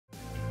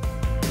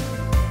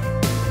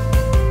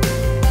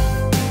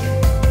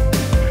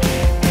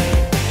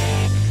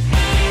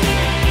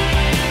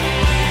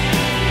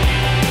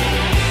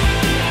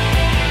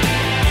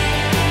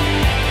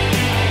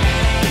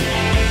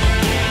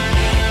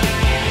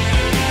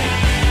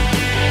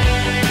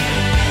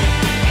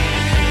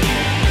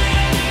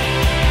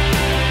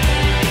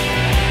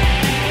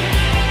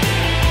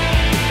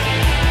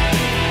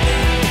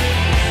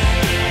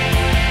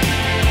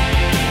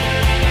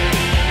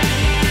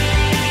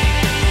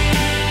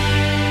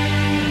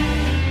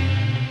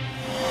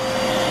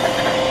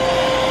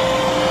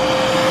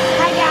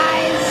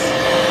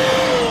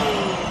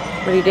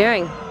you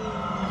doing?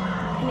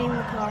 Cleaning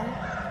the car.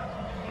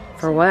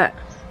 For what?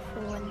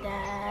 For when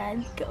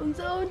Dad comes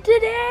home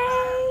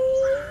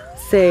today.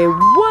 Say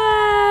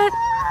what?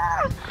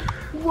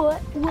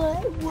 What?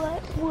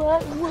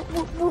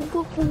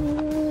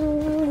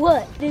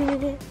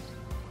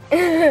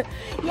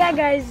 Yeah,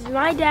 guys,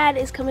 my dad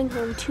is coming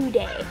home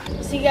today.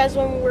 See you guys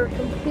when we're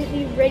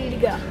completely ready to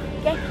go.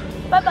 Okay?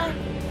 Bye-bye.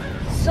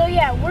 So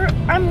yeah,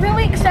 I'm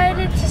really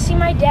excited to see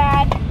my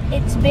dad.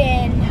 It's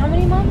been how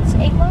many months?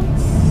 8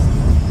 months?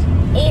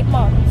 8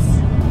 months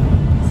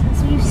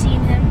since we've seen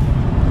him.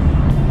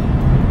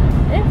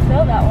 It didn't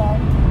feel that long.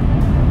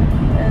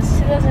 It was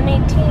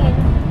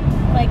 2018.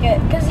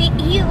 Cause he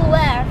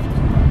left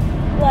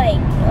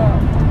like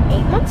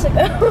 8 months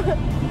ago.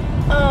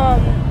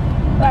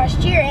 Last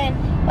year, and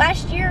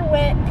last year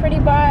went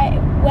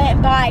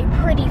by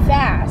pretty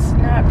fast.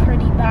 Not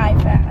pretty by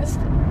fast.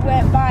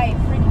 Went by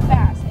pretty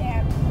fast,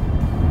 and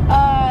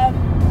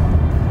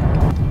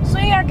so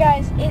yeah,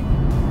 guys,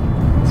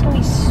 it's gonna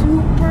be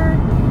super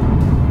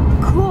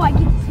cool. I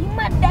get to see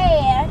my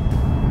dad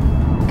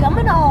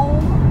coming home.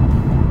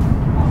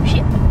 Oh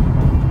shit!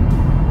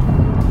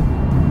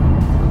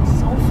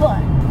 So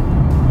fun.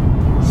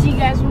 See you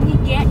guys when we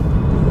get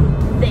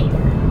there.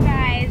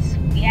 Guys,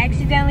 we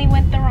accidentally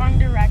went the wrong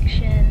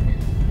direction.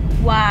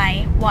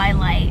 Why? Why,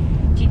 light?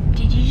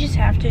 Did you just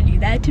have to do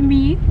that to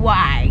me?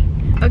 Why?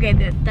 Okay,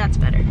 that's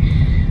better.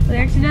 We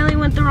accidentally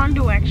went the wrong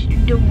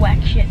direction,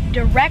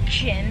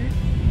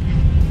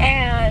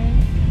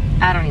 and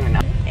I don't even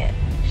know.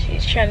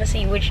 She's trying to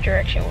see which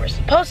direction we're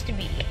supposed to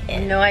be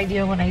in. No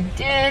idea what I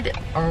did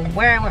or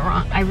where I went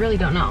wrong. I really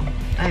don't know.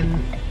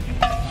 I'm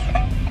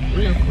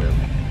no clue.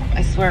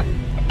 I swear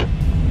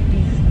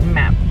these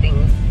map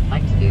things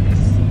like to do this.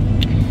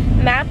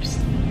 Maps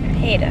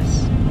hate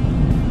us.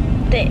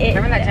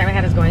 Remember that time I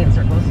had us going in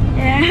circles?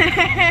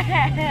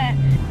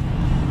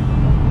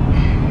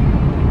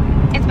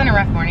 It's been a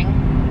rough morning.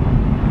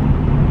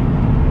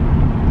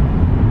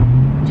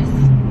 Just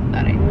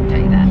thought I'd tell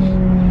you that.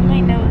 My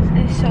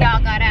nose is so...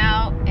 Y'all got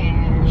out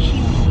and she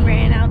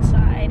ran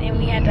outside and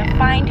we had to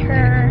find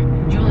her.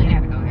 Julian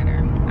had to go get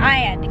her. I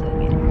had to go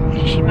get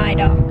her. She's my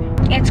dog.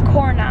 It's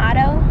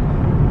Coronado.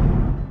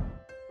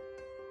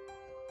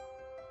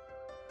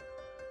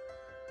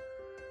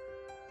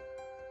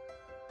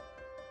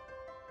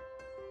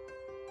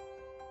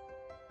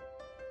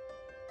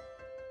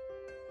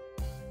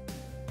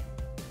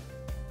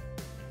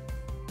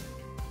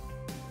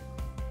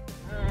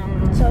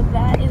 So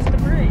that is the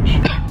bridge.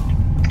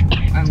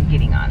 I'm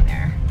getting on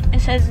there.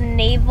 It says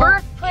Naval.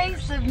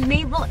 Birthplace of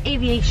Naval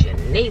Aviation,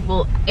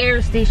 Naval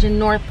Air Station,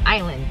 North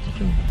Island. You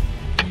can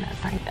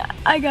find that.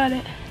 I got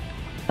it.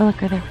 Oh,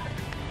 look right there.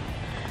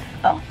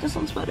 Oh, this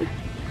one's better.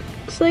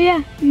 So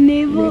yeah,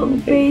 Naval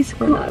Base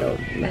Coronado,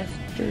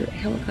 Master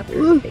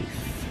Helicopter Base.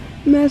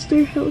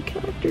 Master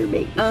Helicopter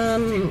Base. I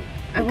Look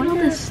at all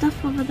wonder. this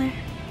stuff over there.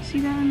 See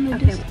that in the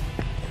Okay. distance?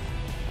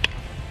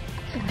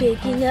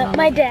 Picking up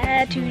my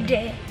dad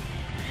today.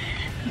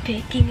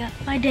 Picking up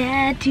my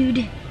dad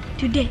today.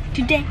 Today.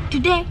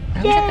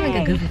 I'm just having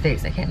a goofy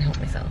face. I can't help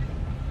myself.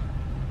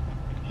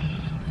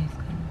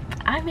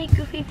 I make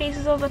goofy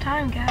faces all the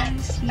time,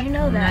 guys. You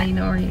know Now that. you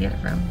know where you get it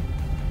from.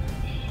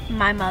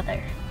 My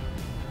mother.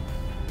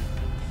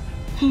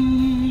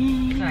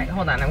 Alright,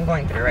 hold on. I'm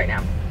going through right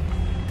now.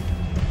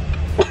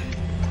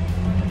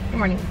 Good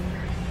morning.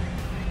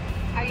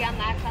 Are you on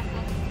live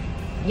festival?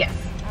 Yes.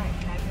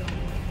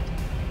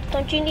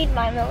 Don't you need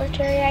my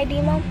military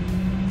ID, Mom?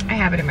 I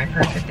have it in my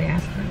purse if they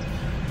ask for it.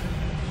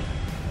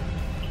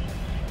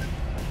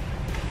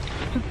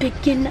 I'm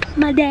picking up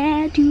my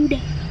dad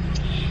today.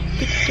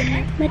 Picking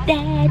up my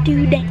dad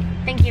today.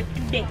 Thank you.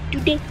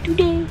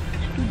 Today.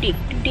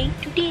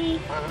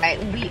 Alright,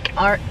 we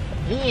are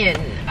in.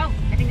 Oh,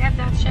 I think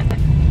that's shut.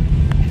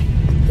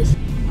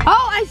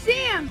 Oh, I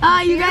see him.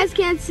 You guys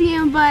can't see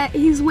him, but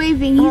he's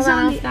waving. He's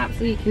on. I'll stop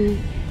so you can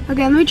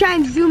Okay, let me try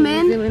and zoom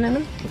in. zoom in on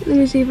them. Let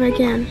me see if I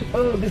can.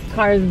 Oh, this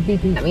car is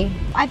beeping at me.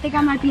 I think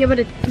I might be able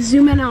to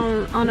zoom in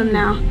on him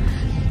now.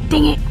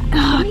 Dang it.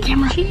 Oh,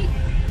 camera.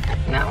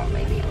 No,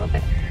 maybe a little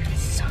bit.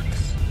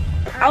 Sucks.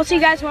 I'll see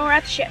you guys when we're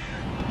at the ship.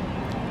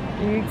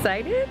 Are you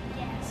excited?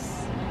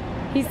 Yes.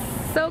 He's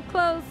so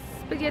close,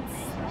 but yet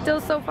still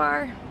so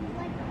far.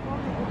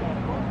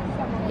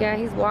 Yeah,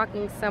 he's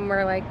walking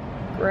somewhere like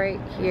right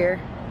here.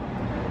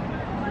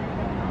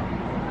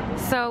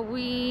 So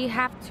we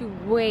have to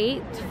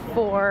wait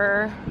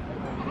for,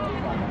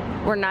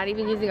 we're not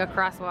even using a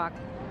crosswalk,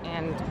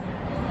 and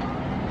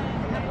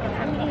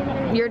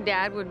your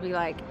dad would be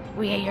like,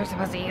 you're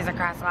supposed to use a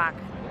crosswalk.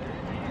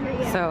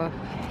 Yeah. So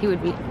he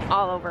would be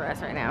all over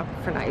us right now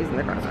for not using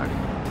the crosswalk.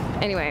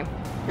 Anyway,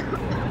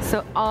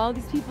 so all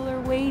these people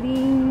are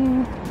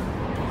waiting.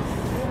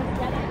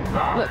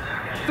 Look,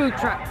 food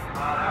trucks.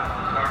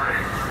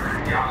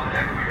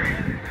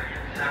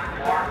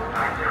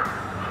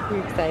 Are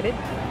you excited?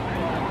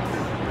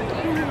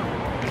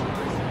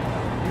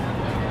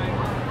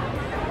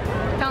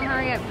 Tell them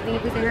hurry up. Can you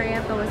please say hurry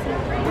up? They'll listen.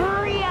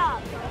 Hurry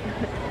up.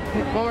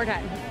 One more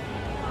time.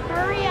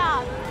 Hurry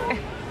up.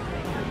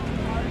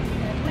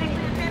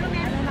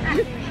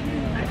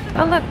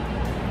 Oh, look.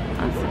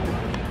 Awesome.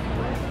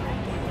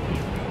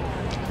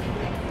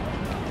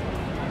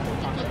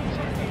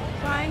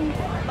 Flying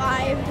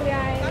live,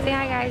 guys. Say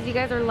hi, guys. You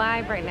guys are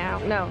live right now.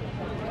 No.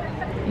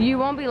 You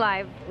won't be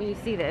live when you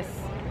see this.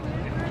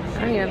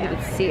 I don't even know if you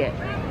can see it.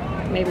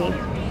 Maybe.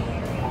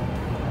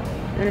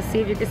 I'm gonna see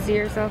if you can see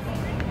yourself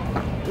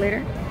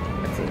later.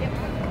 Let's see.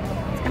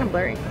 It's kind of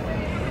blurry.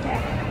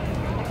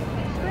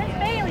 Where's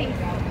Bailey?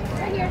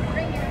 Right here.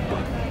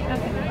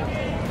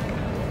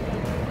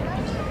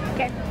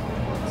 Okay.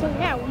 So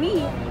yeah,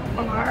 we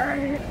are.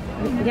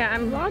 Yeah,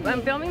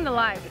 I'm filming the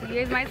live. So you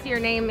guys might see your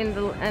name in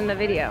the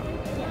video.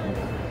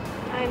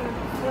 I'm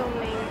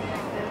filming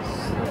this.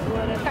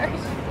 Whatever.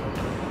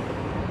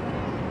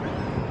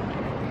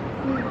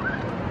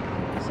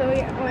 So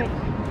yeah, wait.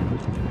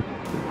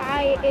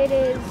 It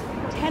is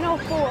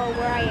 10:04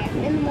 where I am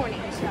in the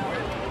morning. So.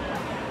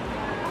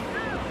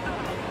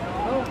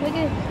 Oh, look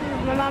at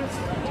my mom's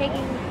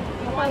taking.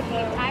 Like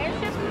the tire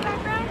shift in the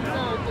background?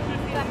 No,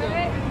 some of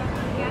it.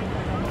 Yeah.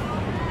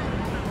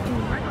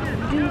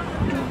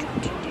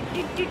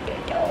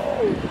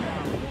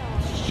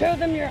 Show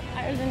them your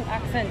Ireland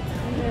accent.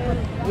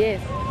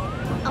 Yes.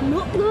 I'm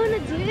not gonna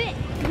do it.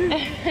 I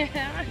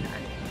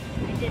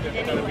did it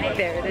anyway.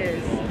 There it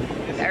is.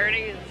 There it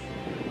is.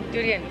 Do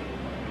it again.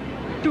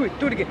 Do it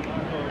again.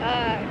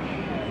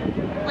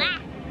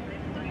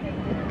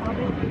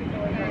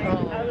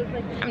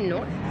 I'm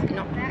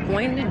not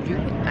going to do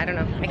it. I don't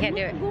know. I can't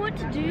do it. I'm not going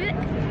to do it.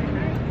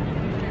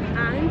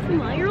 I'm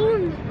from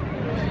Ireland.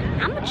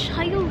 I'm a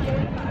child.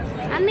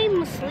 I made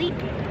him asleep.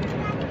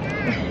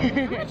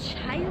 I'm a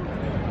child.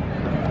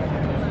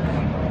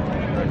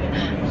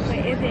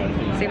 Wait, is it?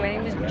 Say, my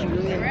name is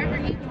Julian.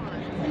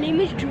 My name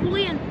is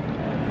Julian.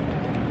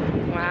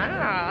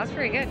 Wow, that's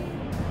pretty good.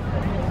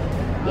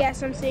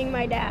 Yes, I'm seeing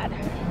my dad.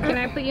 Can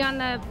I put you on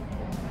the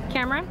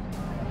camera?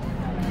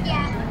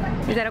 Yeah.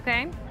 Is that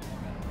okay?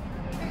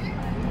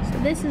 So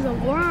this is a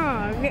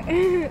vlog.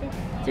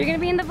 So you're gonna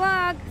be in the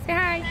vlog. Say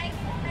hi.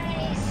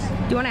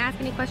 Do you want to ask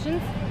any questions?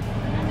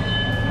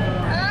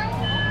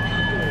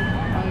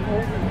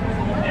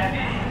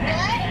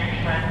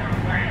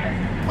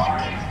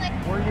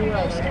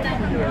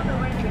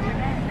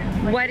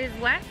 What is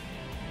what?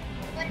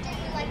 What do you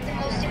like the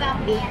most about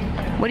Manny?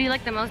 What do you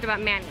like the most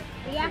about Manny?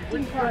 The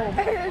acting part.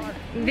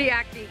 The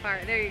acting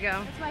part. There you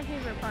go. That's my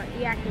favorite part,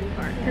 the acting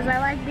part. Because I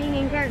like being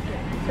in character.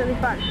 It's really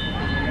fun.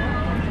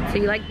 So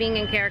you like being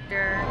in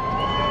character.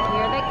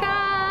 Here they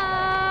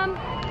come.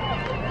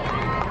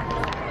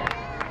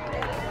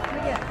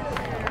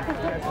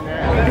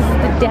 This is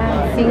the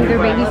dad seeing their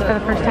babies for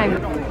the first time.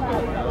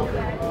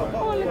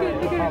 Oh, look at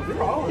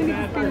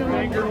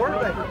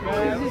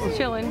He's just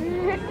chilling.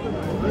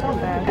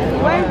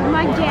 Where's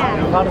my dad?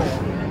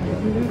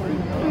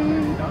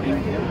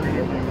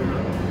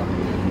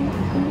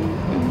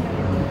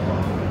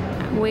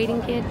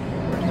 Waiting, kid.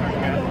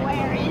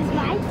 Where is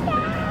my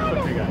dad?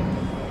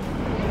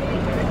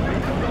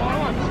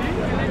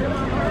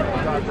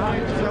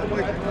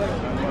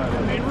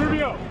 Hey,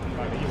 Rubio,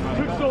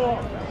 took so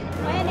long.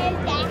 When is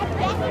dad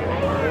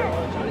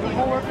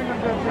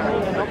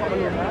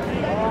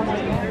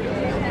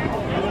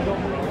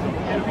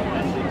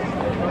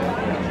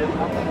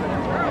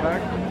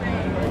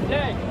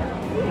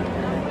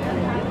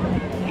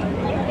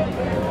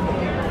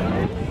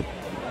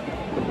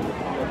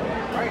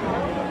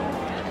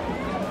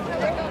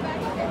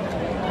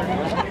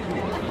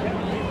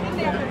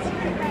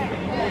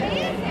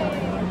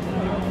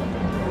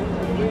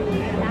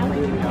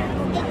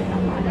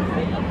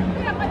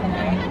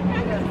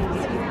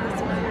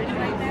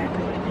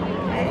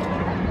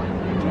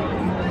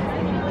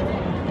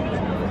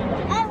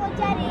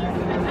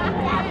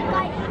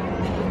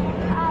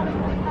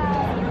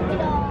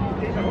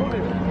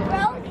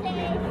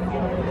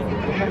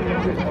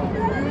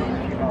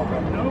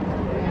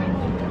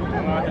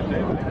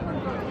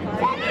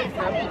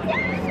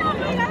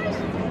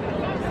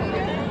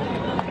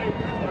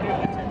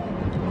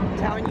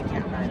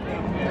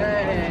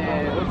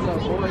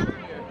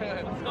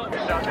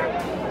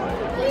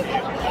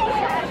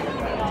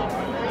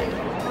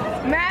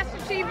Master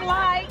Chief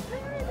Light.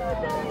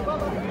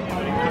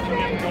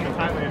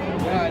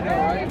 Yeah, I know,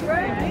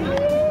 right?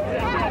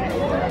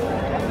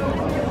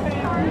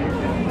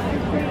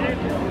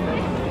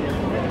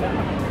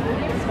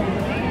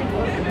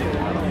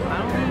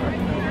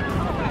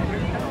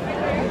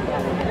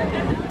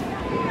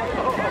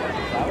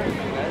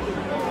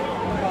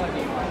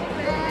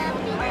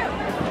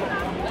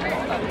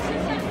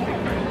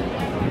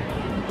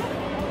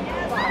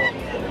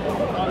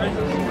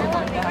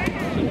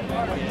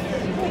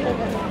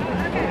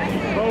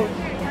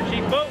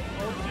 Chief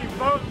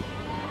boat.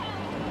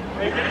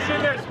 Hey, get us in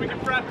there so we can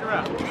prep her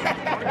up. I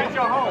want to get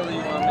y'all home.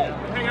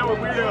 Hang out with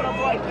weirdos.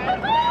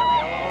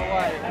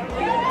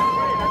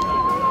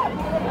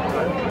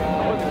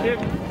 Kid.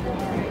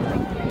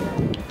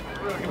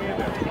 Give me in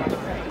there.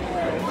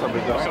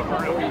 Somebody's up. For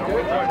real.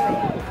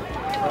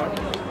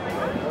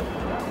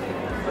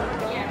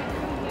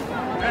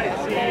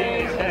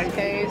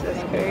 SKs.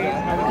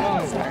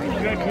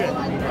 Good.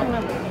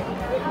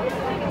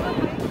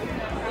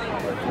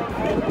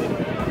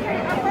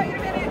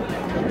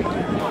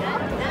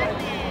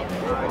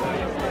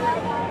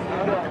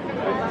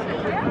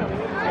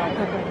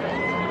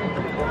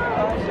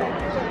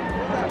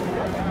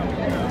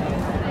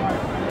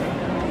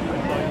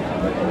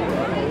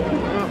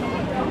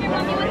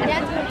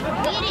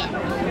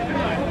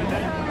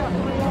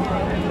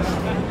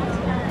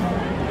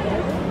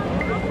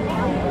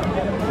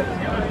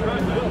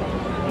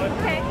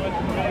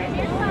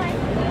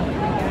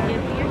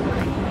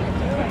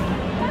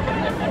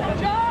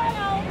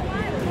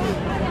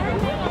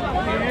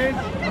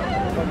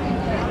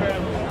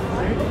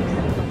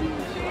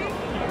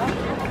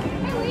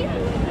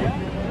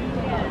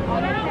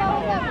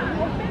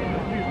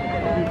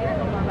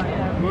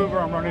 Move or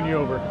I'm running you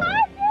over.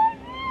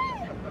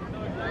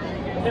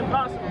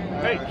 Impossible.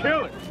 Hey,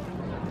 kill it.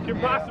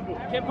 Impossible.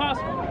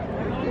 Impossible.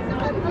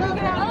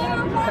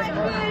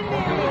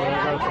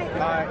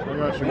 I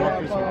got you.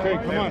 Walk this okay,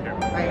 come on.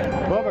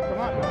 Bubba, come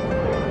on.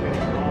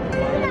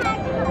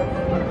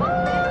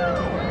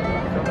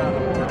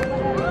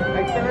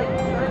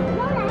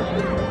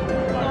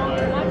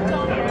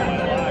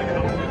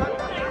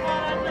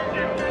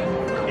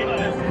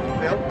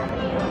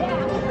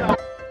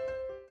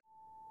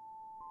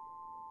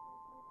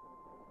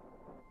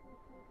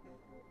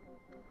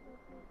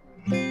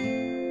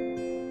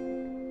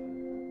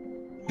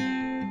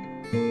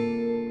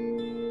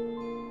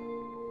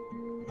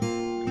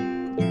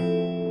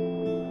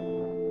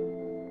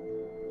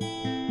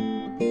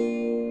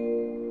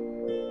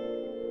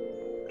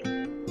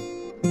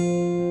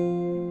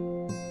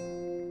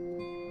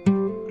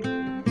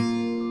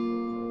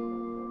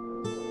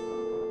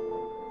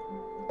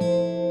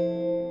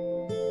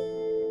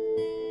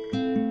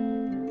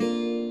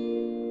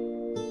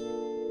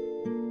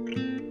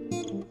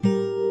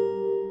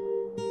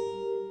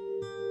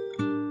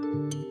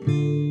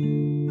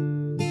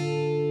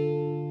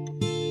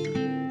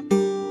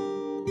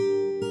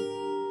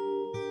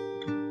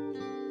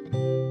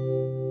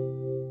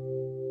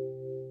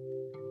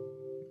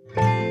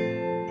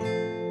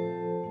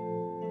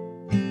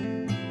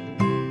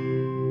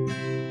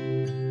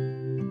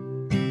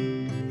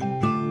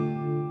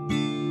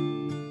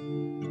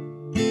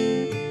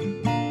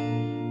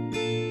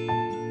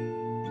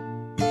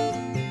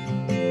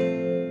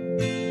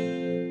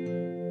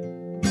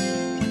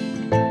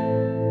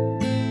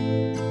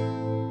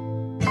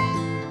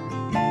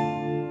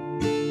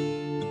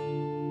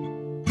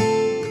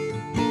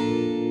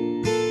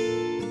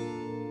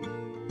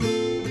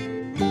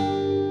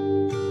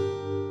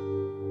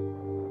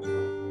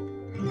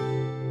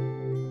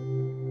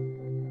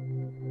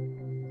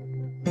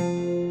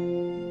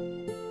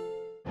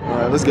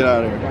 Let's get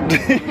out of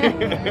here.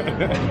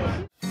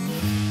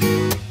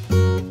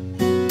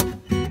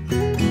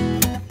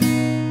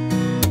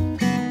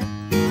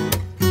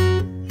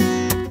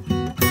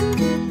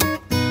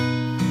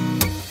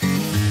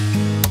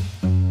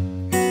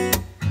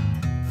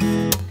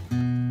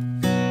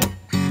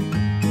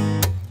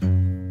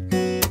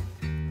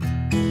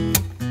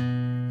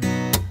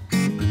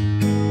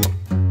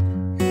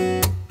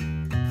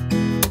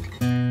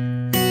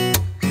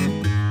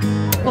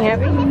 You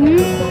happy?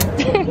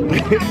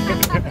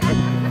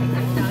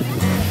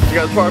 You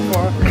guys park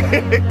far?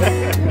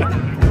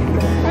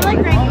 I like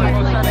regular.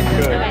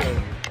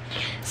 Good.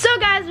 So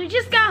guys, we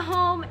just got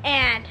home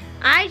and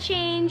I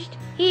changed,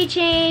 he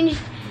changed,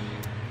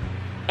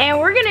 and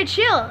we're gonna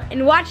chill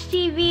and watch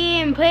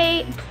TV and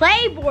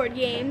play board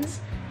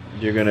games.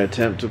 You're gonna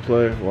attempt to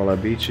play while I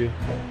beat you?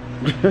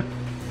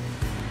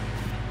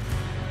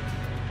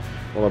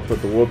 While I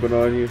put the whooping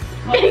on you?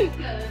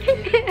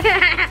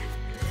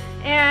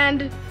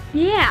 And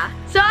yeah,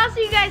 so I'll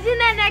see you guys in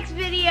that next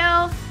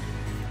video.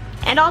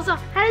 And also,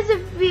 how does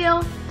it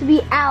feel to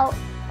be out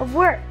of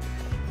work?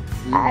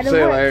 Out of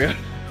work.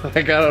 Like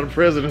I got out of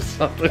prison or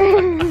something.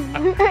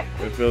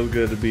 It feels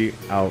good to be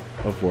out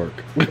of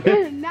work.